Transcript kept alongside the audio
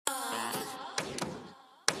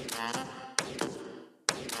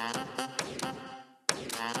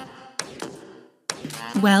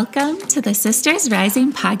Welcome to the Sisters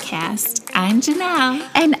Rising podcast. I'm Janelle.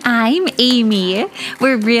 And I'm Amy.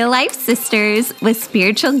 We're real life sisters with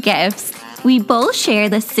spiritual gifts. We both share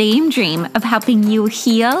the same dream of helping you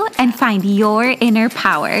heal and find your inner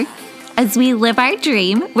power. As we live our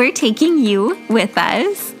dream, we're taking you with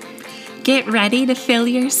us. Get ready to fill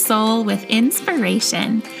your soul with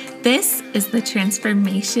inspiration. This is the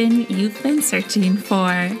transformation you've been searching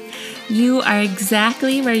for. You are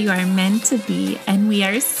exactly where you are meant to be, and we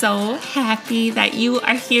are so happy that you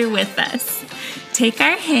are here with us. Take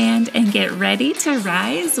our hand and get ready to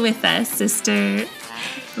rise with us, sister.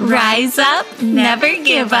 Rise up, never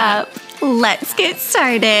give up. Let's get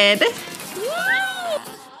started.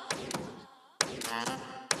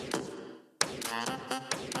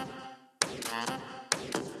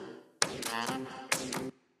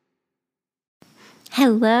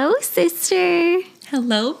 Hello, sister.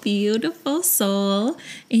 Hello, beautiful soul,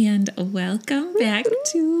 and welcome back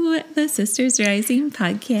to the Sisters Rising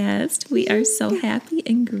podcast. We are so happy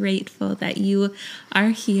and grateful that you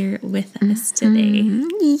are here with us today.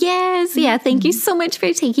 Yes, thank you so much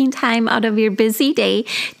for taking time out of your busy day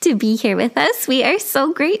to be here with us. We are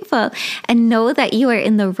so grateful and know that you are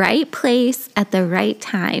in the right place at the right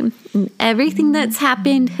time. And everything that's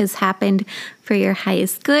happened has happened for your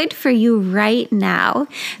highest good for you right now.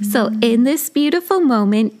 So in this beautiful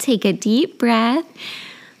moment, take a deep breath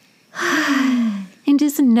and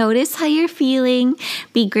just notice how you're feeling.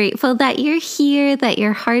 Be grateful that you're here, that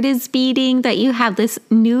your heart is beating, that you have this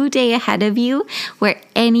new day ahead of you where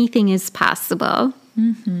anything is possible.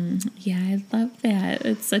 Yeah, I love that.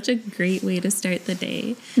 It's such a great way to start the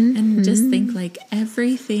day. And just think like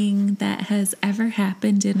everything that has ever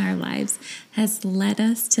happened in our lives has led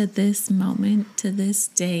us to this moment, to this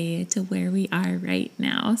day, to where we are right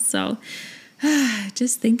now. So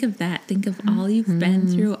just think of that. Think of all you've been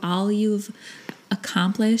through, all you've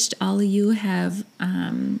accomplished, all you have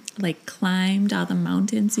climbed, all the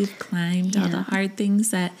mountains you've climbed, all the hard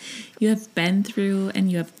things that you have been through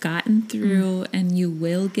and you have gotten through and you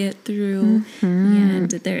will get through. And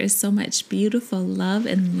there is so much beautiful love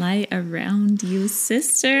and light around you,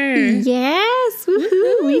 sister. Yes.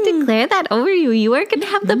 Woohoo. We declare that over you. You are going to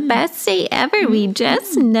have the best day ever. We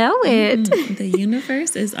just know it. The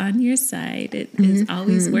universe is on your side. It is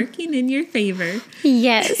always working in your favor.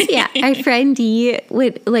 Yes. Yeah. Our friend Dee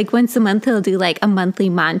would, once a month, he'll do a monthly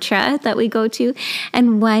mantra that we go to.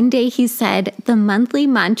 And one day he said, the monthly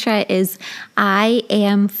mantra is, I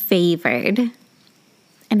am favored.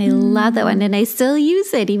 And I love that one. And I still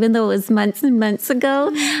use it, even though it was months and months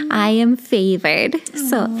ago. I am favored.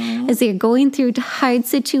 So as you're going through hard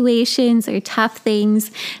situations or tough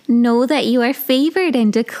things, know that you are favored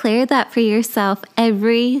and declare that for yourself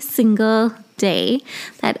every single day,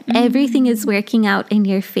 that everything is working out in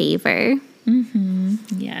your favor.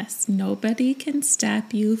 Yes, nobody can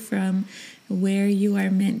stop you from where you are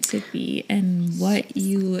meant to be and what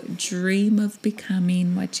you dream of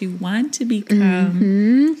becoming, what you want to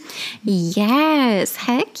become. Yes,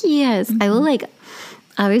 heck yes. I will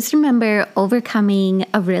always remember overcoming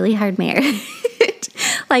a really hard marriage.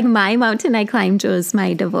 My mountain I climbed was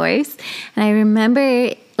my divorce. And I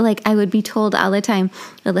remember I would be told all the time,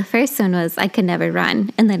 well, the first one was I could never run.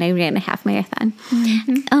 And then I ran a half marathon.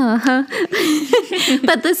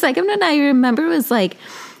 But the second one I remember was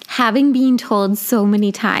having been told so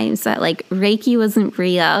many times that Reiki wasn't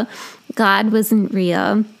real, God wasn't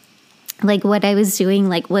real. What I was doing,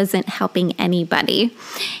 wasn't helping anybody.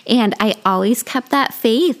 And I always kept that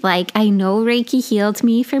faith. I know Reiki healed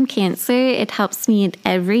me from cancer. It helps me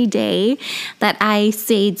every day, that I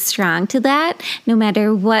stayed strong to that. No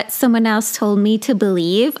matter what someone else told me to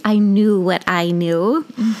believe, I knew what I knew.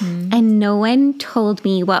 And no one told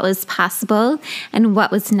me what was possible and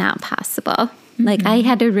what was not possible. I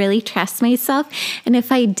had to really trust myself. And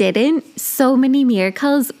if I didn't, so many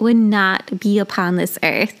miracles would not be upon this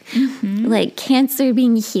earth. Cancer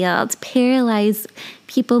being healed, paralyzed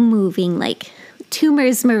people moving,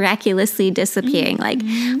 tumors miraculously disappearing,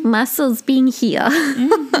 muscles being healed.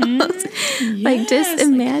 Yes, just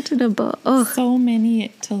imaginable. So many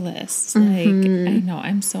to list. I know,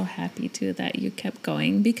 I'm so happy too that you kept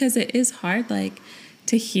going, because it is hard,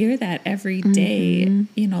 to hear that every day,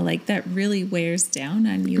 that really wears down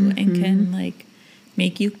on you and can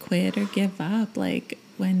make you quit or give up.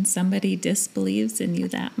 when somebody disbelieves in you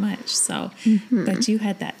that much. So, but you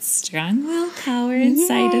had that strong willpower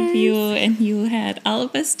inside of you, and you had all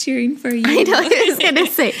of us cheering for you. I know, I was going to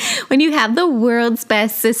say, when you have the world's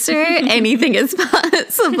best sister, anything is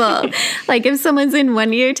possible. Like if someone's in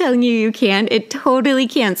one ear telling you can't, it totally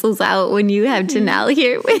cancels out when you have Janelle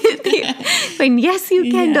here with you. When yes,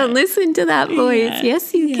 you can, don't listen to that voice.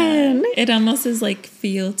 Yes, you can. It almost is like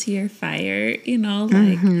fuel to your fire,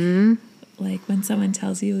 like when someone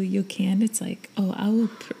tells you you can't, it's like, oh,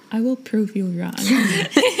 I will prove you wrong.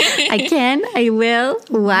 I can, I will,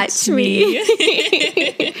 watch me.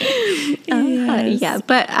 Yeah,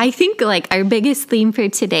 but I think like our biggest theme for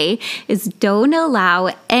today is don't allow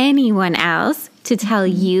anyone else to tell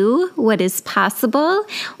you what is possible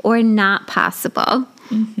or not possible.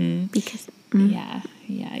 Because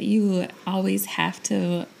you always have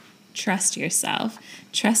to trust yourself,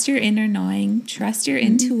 trust your inner knowing, trust your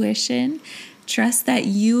intuition, trust that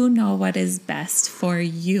you know what is best for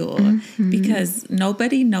you, because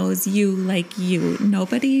nobody knows you like you.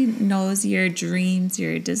 Nobody knows your dreams,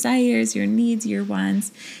 your desires, your needs, your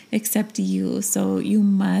wants, except you. So you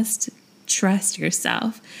must trust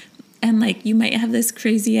yourself. And like, you might have this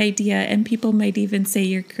crazy idea and people might even say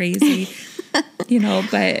you're crazy,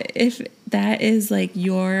 but if that is like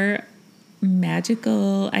your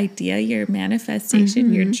magical idea, your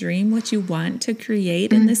manifestation, your dream, what you want to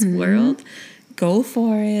create in this world, go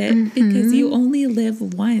for it, because you only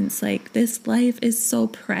live once. Like, this life is so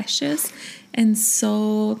precious and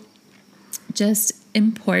so just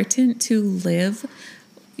important to live,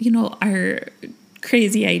 our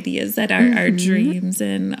crazy ideas that are our dreams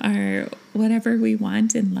and our whatever we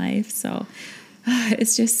want in life. So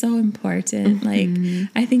it's just so important. Like,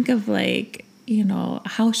 I think of like,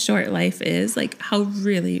 how short life is, like how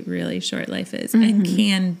really, really short life is and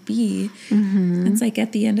can be. It's like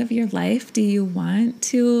at the end of your life, do you want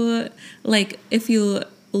to, like, if you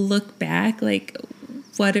look back, like,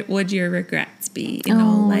 what would your regrets be?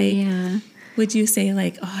 Would you say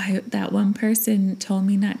like, oh, that one person told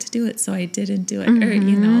me not to do it, so I didn't do it?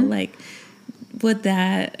 Or, like, would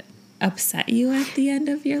that upset you at the end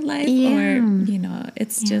of your life? Or,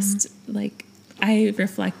 it's just like, I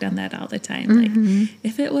reflect on that all the time. Like,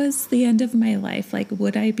 if it was the end of my life, like,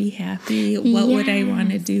 would I be happy? What would I want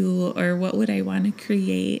to do? Or what would I want to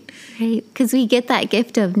create? Right. Because we get that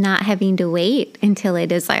gift of not having to wait until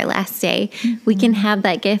it is our last day. We can have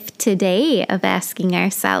that gift today of asking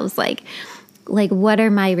ourselves, like, what are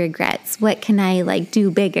my regrets? What can I like do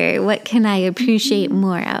bigger? What can I appreciate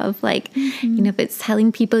more of? Like, if it's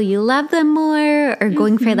telling people you love them more, or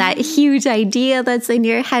going for that huge idea that's in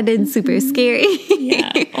your head and super scary.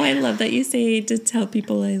 Oh, I love that you say to tell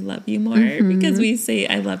people I love you more, because we say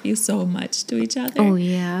I love you so much to each other. Oh,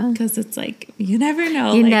 yeah. Because it's like, you never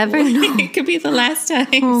know. You like, never know. It could be the last time.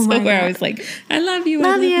 Oh, so we're always like, I love you.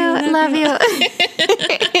 Love you.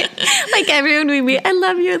 Like everyone we meet, I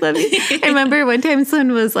love you. I remember one time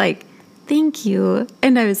someone was like, thank you.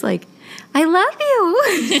 And I was like, I love you.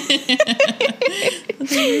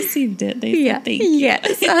 They received it. They said thank you.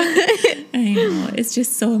 Yes. I know. It's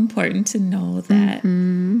just so important to know that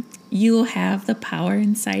you have the power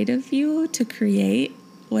inside of you to create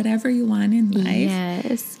whatever you want in life.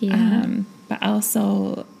 Yes. Yeah. But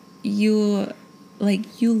also you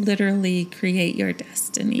literally create your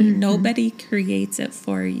destiny. Nobody creates it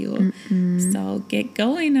for you. So get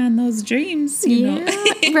going on those dreams, you know.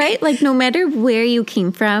 Right? Like, no matter where you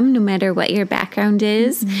came from, no matter what your background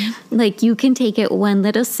is, like, you can take it one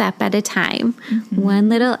little step at a time, one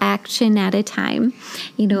little action at a time.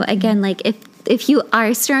 Again, like, if you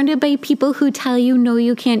are surrounded by people who tell you, no,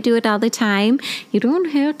 you can't do it all the time, you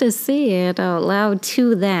don't have to say it out loud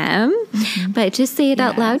to them, but just say it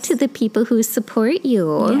out loud to the people who support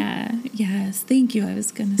you. Yes. Thank you. I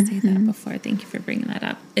was going to say that before. Thank you for bringing that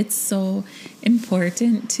up. It's so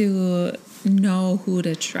important to know who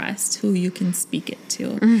to trust, who you can speak it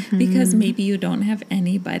to, because maybe you don't have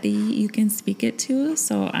anybody you can speak it to.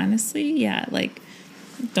 So honestly, like,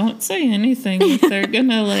 don't say anything if they're going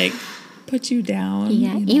to, like, put you down.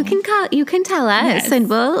 You can tell us, and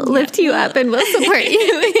we'll lift you up and we'll support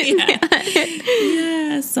you.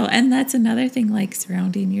 So, and that's another thing, like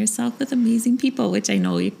surrounding yourself with amazing people, which I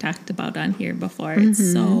know you've talked about on here before.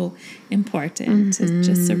 It's so important to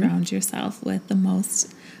just surround yourself with the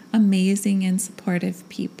most amazing and supportive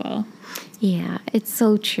people. Yeah, it's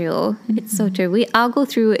so true. It's so true. We all go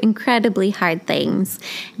through incredibly hard things,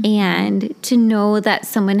 and to know that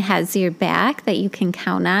someone has your back that you can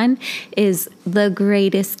count on is the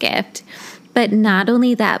greatest gift. But not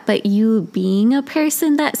only that, but you being a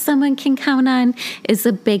person that someone can count on is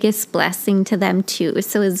the biggest blessing to them too.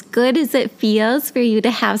 So as good as it feels for you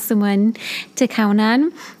to have someone to count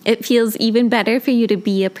on, it feels even better for you to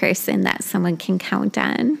be a person that someone can count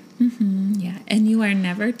on. Yeah, and you are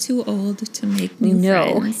never too old to make new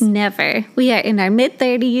friends. No, never. We are in our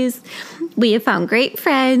mid-30s. We have found great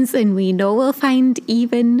friends, and we know we'll find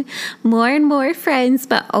even more and more friends.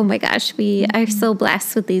 But oh my gosh, we are so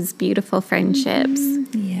blessed with these beautiful friendships.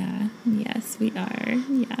 Yeah, yes, we are.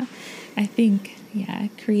 Yeah, I think,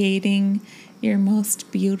 creating your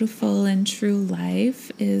most beautiful and true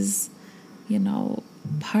life is,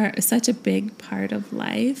 such a big part of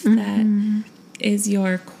life that is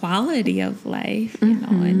your quality of life,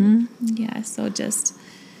 and so just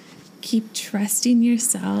keep trusting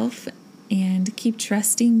yourself and keep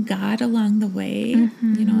trusting God along the way.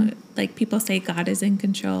 Like people say God is in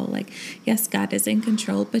control. Like, yes, God is in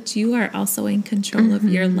control, but you are also in control of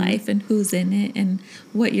your life and who's in it and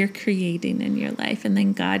what you're creating in your life. And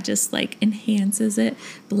then God just like enhances it,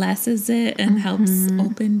 blesses it, and helps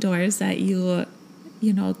open doors that you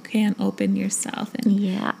can't open yourself. And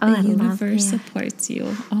the universe supports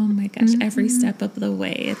you. Oh my gosh, every step of the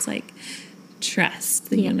way. It's like, trust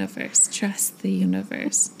the universe, trust the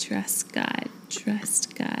universe, trust God,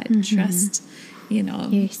 trust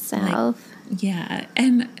yourself.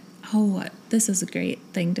 And this is a great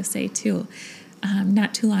thing to say too.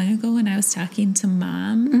 Not too long ago when I was talking to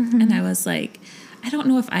Mom, and I was like, I don't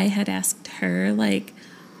know if I had asked her, like,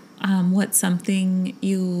 what's something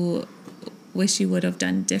you wish you would have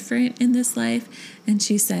done different in this life, and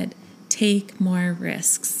she said, take more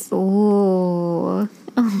risks.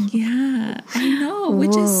 Yeah, I know,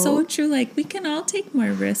 which is so true. Like, we can all take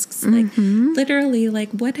more risks. Like, literally,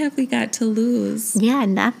 like, what have we got to lose? Yeah,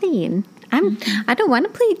 nothing. I don't want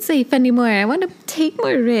to play it safe anymore. I want to take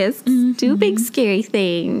more risks, do big scary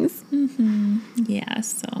things. Yeah,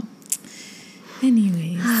 so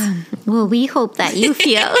anyways. Well, we hope that you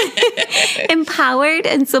feel empowered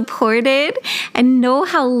and supported and know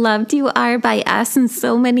how loved you are by us and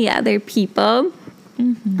so many other people.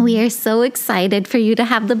 We are so excited for you to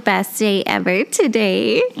have the best day ever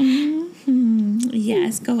today.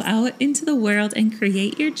 Yes, go out into the world and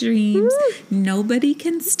create your dreams. Nobody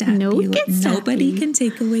can stop you. Nobody can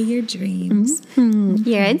take away your dreams.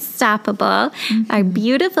 You're unstoppable. Our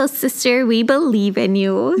beautiful sister, we believe in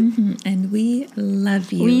you. And we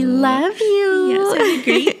love you. We love you. Yes, have a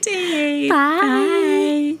great day.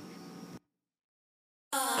 Bye.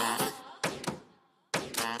 Bye.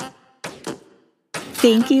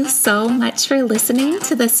 Thank you so much for listening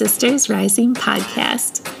to the Sisters Rising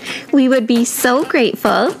podcast. We would be so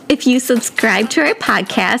grateful if you subscribe to our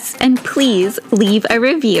podcast and please leave a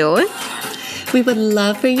review. We would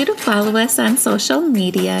love for you to follow us on social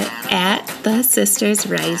media at The Sisters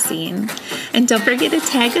Rising. And don't forget to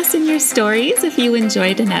tag us in your stories if you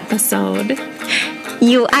enjoyed an episode.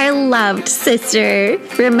 You are loved, sister.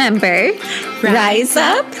 Remember, rise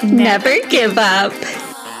up, never give up.